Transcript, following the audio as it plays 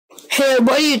Hey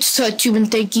everybody, it's TechSmith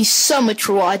and thank you so much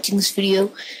for watching this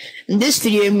video. In this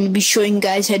video, I'm going to be showing you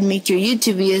guys how to make your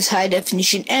YouTube videos high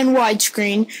definition and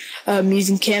widescreen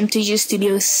using CamTasia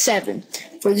Studio 7.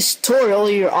 For this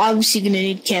tutorial, you're obviously going to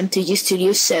need CamTasia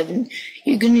Studio 7.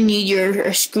 You're going to need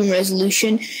your screen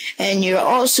resolution, and you're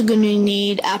also going to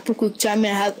need Apple QuickTime.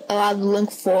 And I'll have the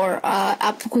link for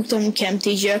Apple QuickTime and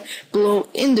CamTasia below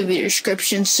in the video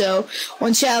description. So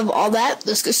once you have all that,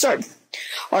 let's get started.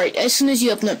 Alright, as soon as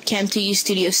you open up CamTasia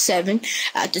Studio 7,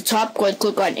 at the top, go ahead and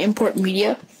click on Import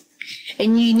Media.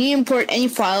 And you need to import any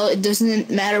file. It doesn't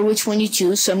matter which one you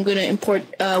choose. So I'm going to import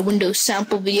Windows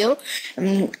sample video.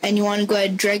 And you want to go ahead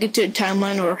and drag it to the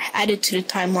timeline or add it to the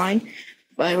timeline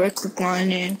by right-click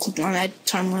on and click on Add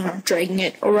Timeline or dragging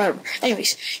it or whatever.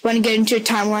 Anyways, you want to get into your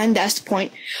timeline. That's the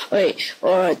point.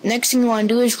 Alright, next thing you want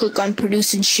to do is click on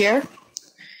Produce and Share.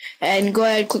 And go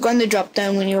ahead, click on the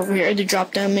drop-down menu over here, the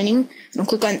drop-down menu, and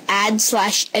click on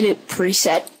Add/Edit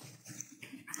Preset.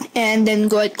 And then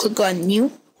go ahead, click on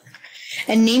New,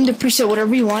 and name the preset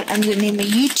whatever you want. I'm going to name it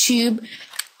YouTube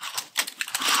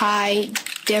High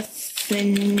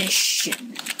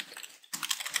Definition.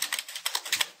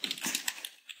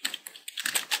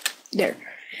 There.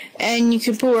 And you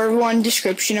can put whatever you want in the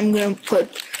description. I'm going to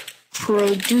put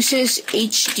produces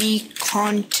HD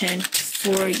content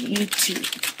for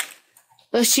YouTube.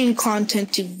 Let's change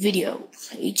content to video.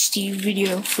 HD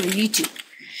video for YouTube.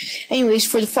 Anyways,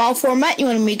 for the file format, you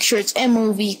want to make sure it's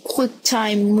MOV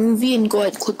QuickTime Movie and go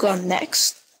ahead and click on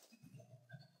Next.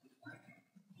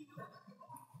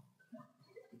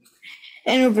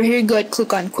 And over here, go ahead and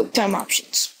click on QuickTime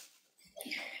Options.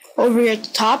 Over here at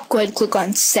the top, go ahead and click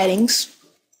on Settings.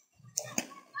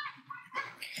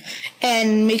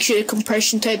 And make sure the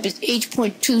compression type is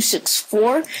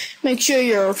H.264. Make sure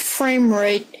your frame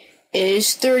rate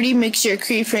is 30. Make sure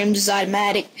keyframes is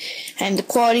automatic, and the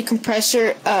quality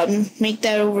compressor, make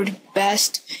that over to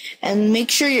best, and make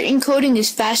sure your encoding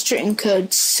is faster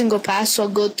encode single pass. So I'll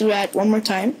go through that one more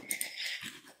time.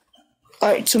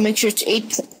 Alright, so make sure it's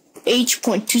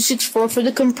H.264 for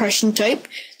the compression type.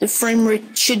 The frame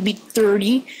rate should be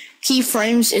 30.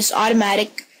 Keyframes is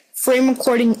automatic. Frame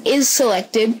recording is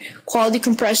selected, quality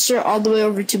compressor all the way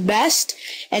over to best,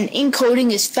 and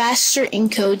encoding is faster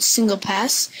encode single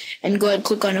pass, and go ahead and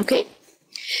click on OK.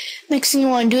 Next thing you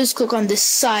want to do is click on the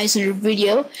size in your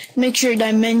video. Make sure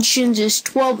dimensions is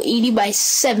 1280 by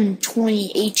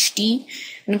 720 HD,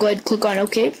 and go ahead and click on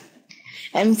OK.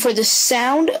 And for the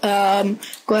sound,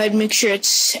 go ahead and make sure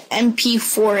it's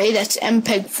MP4A, that's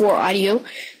MPEG-4 audio.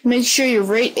 Make sure your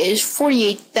rate is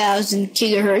 48,000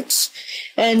 kilohertz,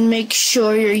 and make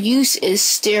sure your use is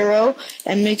stereo,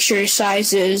 and make sure your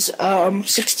size is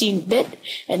 16-bit,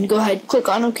 and go ahead and click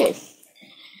on OK.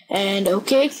 And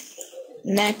OK.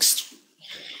 Next.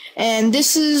 And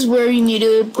this is where you need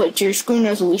to put your screen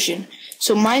resolution.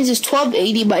 So mine is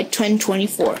 1280 by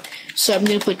 1024. So I'm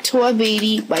going to put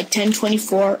 1280 by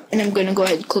 1024, and I'm going to go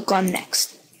ahead and click on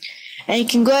Next. And you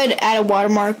can go ahead and add a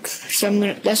watermark. So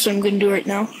that's what I'm going to do right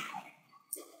now.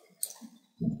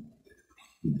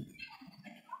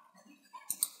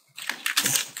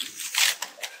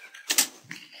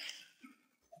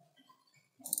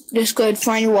 Just go ahead and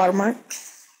find your watermark.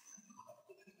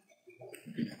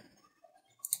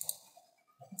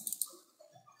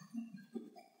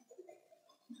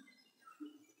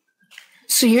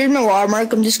 So here's my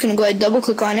watermark. I'm just going to go ahead and double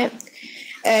click on it.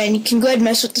 And you can go ahead and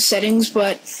mess with the settings,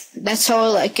 but that's how I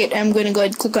like it. I'm going to go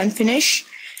ahead and click on Finish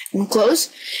and Close.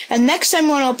 And next time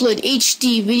you want to upload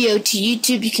HD video to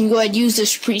YouTube, you can go ahead and use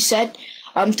this preset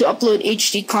to upload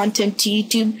HD content to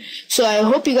YouTube. So I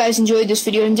hope you guys enjoyed this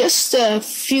video, and just a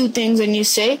few things I need to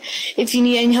say. If you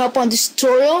need any help on this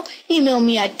tutorial, email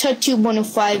me at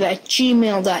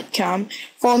tuttube105@gmail.com.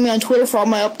 Follow me on Twitter for all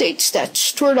my updates.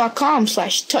 That's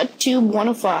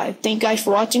twitter.com/tuttube105. Thank you guys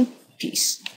for watching. Peace.